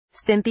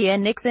Cynthia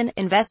Nixon,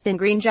 invest in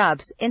green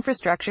jobs,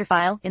 infrastructure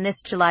file. In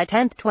this July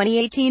 10,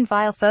 2018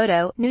 file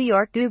photo, New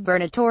York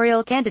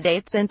gubernatorial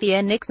candidate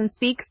Cynthia Nixon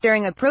speaks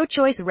during a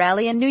pro-choice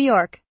rally in New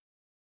York.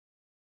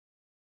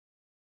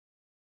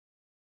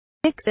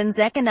 Nixon's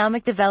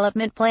economic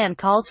development plan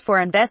calls for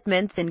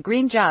investments in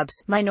green jobs,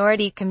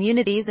 minority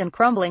communities and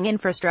crumbling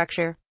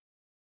infrastructure.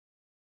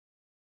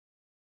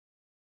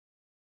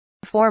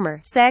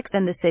 Former Sex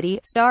and the City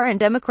star and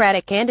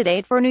Democratic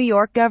candidate for New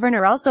York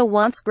governor also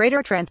wants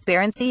greater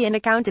transparency and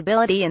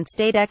accountability in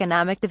state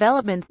economic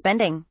development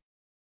spending.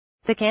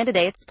 The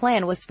candidate's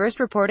plan was first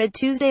reported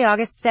Tuesday,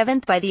 August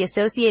 7 by the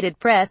Associated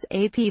Press.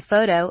 AP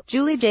photo,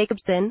 Julie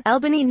Jacobson,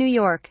 Albany, New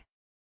York.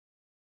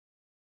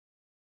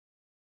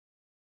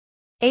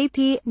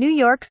 AP, New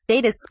York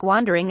State is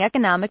squandering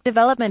economic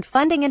development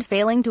funding and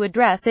failing to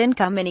address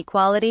income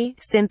inequality,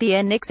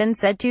 Cynthia Nixon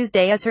said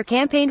Tuesday as her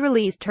campaign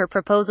released her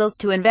proposals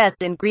to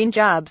invest in green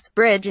jobs,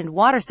 bridge and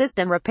water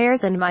system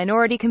repairs and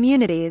minority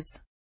communities.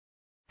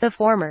 The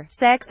former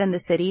Sex and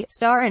the City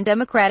star and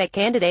Democratic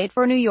candidate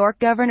for New York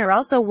governor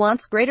also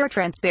wants greater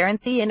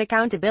transparency and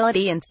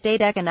accountability in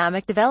state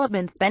economic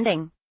development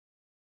spending.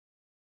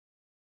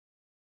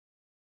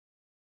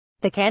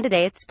 The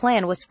candidate's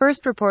plan was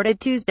first reported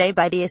Tuesday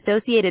by the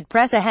Associated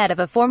Press ahead of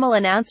a formal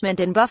announcement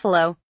in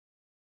Buffalo.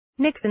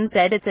 Nixon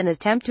said it's an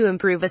attempt to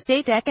improve a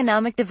state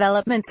economic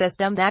development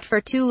system that for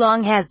too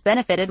long has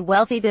benefited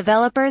wealthy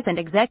developers and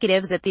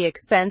executives at the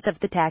expense of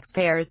the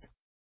taxpayers.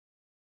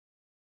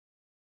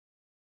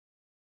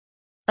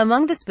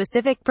 Among the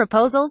specific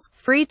proposals,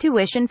 free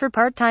tuition for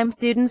part-time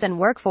students and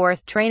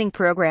workforce training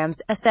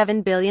programs, a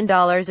 $7 billion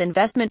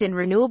investment in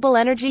renewable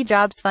energy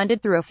jobs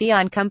funded through a fee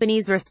on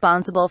companies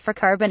responsible for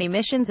carbon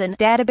emissions and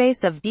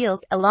database of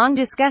deals, a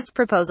long-discussed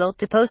proposal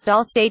to post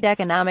all state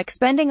economic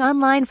spending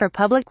online for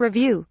public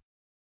review.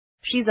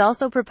 She's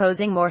also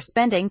proposing more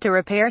spending to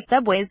repair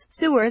subways,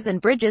 sewers and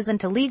bridges and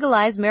to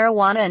legalize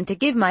marijuana and to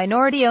give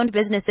minority-owned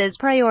businesses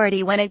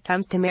priority when it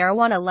comes to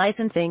marijuana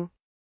licensing.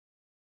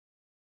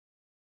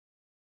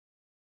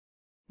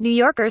 New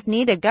Yorkers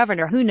need a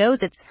governor who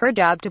knows it's her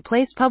job to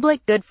place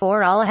public good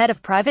for all ahead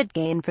of private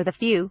gain for the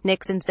few,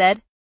 Nixon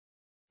said.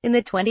 In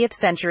the 20th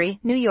century,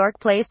 New York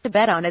placed a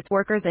bet on its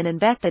workers and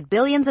invested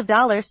billions of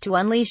dollars to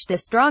unleash the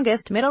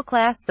strongest middle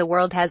class the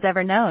world has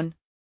ever known.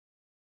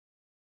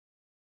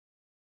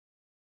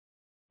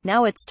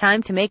 Now it's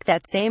time to make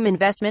that same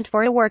investment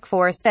for a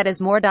workforce that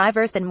is more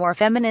diverse and more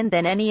feminine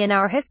than any in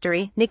our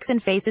history. Nixon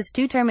faces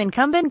two-term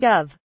incumbent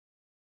Gov.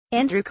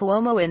 Andrew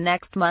Cuomo in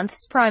next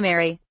month's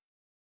primary.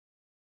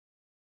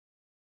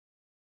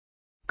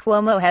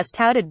 Cuomo has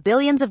touted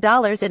billions of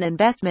dollars in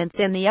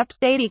investments in the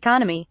upstate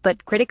economy,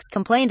 but critics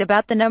complained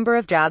about the number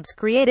of jobs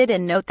created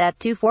and note that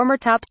two former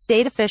top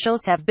state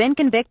officials have been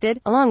convicted,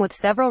 along with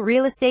several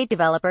real estate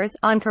developers,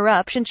 on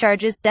corruption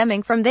charges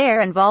stemming from their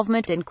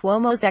involvement in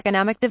Cuomo's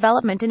economic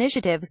development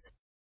initiatives.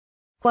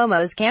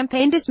 Cuomo's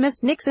campaign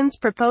dismissed Nixon's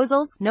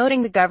proposals,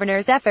 noting the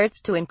governor's efforts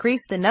to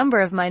increase the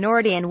number of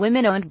minority and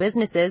women-owned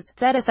businesses,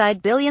 set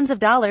aside billions of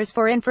dollars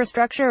for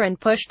infrastructure and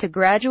pushed to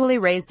gradually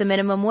raise the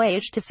minimum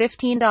wage to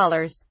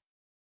 $15.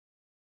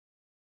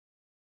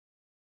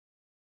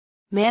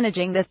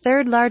 Managing the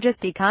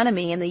third-largest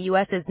economy in the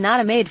U.S. is not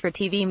a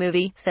made-for-TV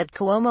movie, said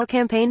Cuomo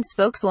campaign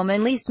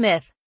spokeswoman Lee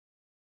Smith.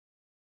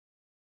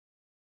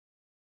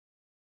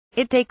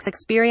 It takes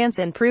experience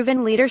and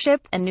proven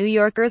leadership, and New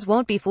Yorkers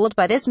won't be fooled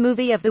by this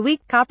movie of the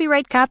week.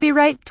 Copyright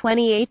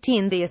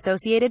 2018 The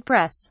Associated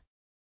Press.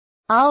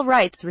 All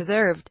rights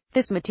reserved.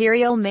 This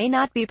material may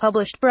not be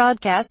published,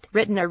 broadcast,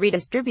 written or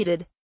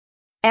redistributed.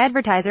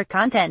 Advertiser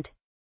content.